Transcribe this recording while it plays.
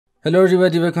Hello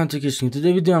everybody, welcome to Kitchen. In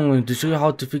today's video I'm going to show you how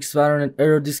to fix valorant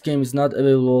error. This game is not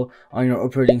available on your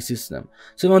operating system.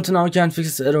 So if you want to know how you can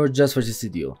fix this error, just watch this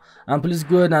video. And please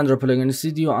go ahead and drop a like on this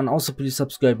video, and also please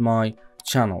subscribe my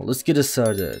channel. Let's get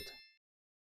started.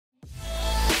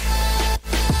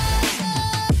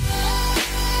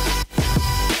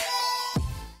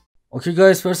 Okay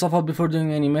guys, first of all, before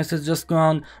doing any message, just go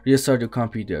on restart your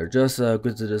computer. Just go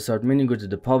to the start menu, go to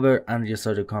the power and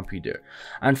restart your computer.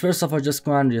 And first of all, just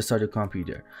go on restart your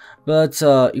computer. But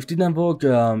if it didn't work,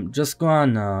 just go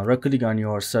on right click on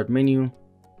your start menu.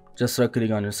 Just right click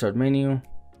on your start menu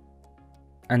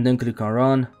and then click on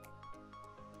run.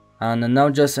 And now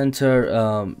just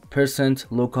enter percent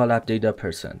local app data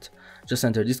percent. Just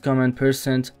enter this command,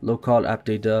 percent local app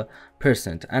data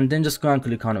percent, and then just go and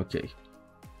click on OK.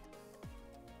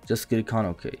 Just click on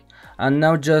OK, and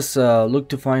now just look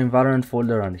to find Valorant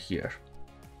folder on here.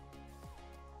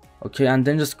 Okay, and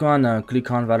then just go and click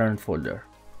on Valorant folder,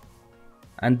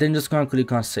 and then just go and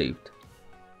click on saved.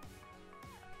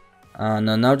 And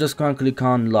now just go and click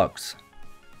on logs,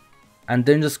 and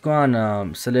then just go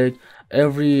and select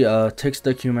every text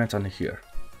document on here,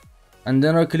 and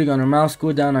then right click on your mouse,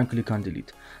 go down and click on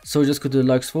delete. So just go to the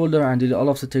logs folder and delete all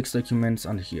of the text documents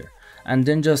on here, and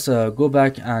then just go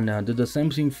back and do the same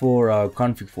thing for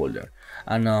config folder,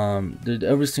 and did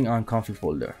everything on config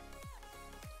folder.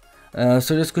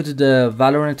 So just go to the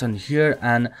Valorant on here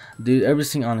and do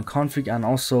everything on config and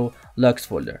also logs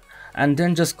folder, and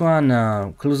then just go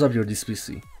and close up your this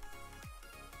PC.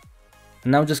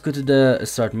 Now just go to the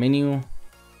start menu,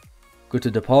 go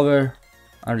to the power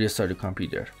and restart the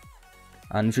computer.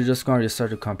 And you should just go and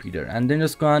restart the computer, and then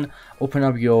just go and open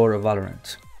up your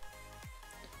Valorant.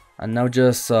 And now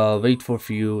just wait for a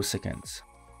few seconds.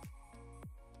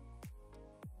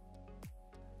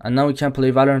 And now you can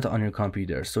play Valorant on your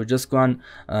computer. So just go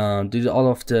and do all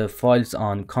of the files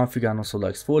on config and also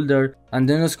logs folder, and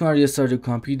then just go and restart your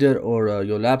computer or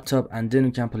your laptop, and then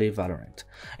you can play Valorant.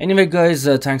 Anyway guys,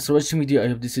 thanks for watching video. I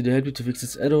hope this video helped you to fix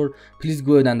this error. Please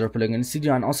go ahead and drop a like on this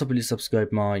video, and also please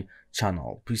subscribe my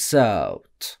channel. Peace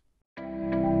out.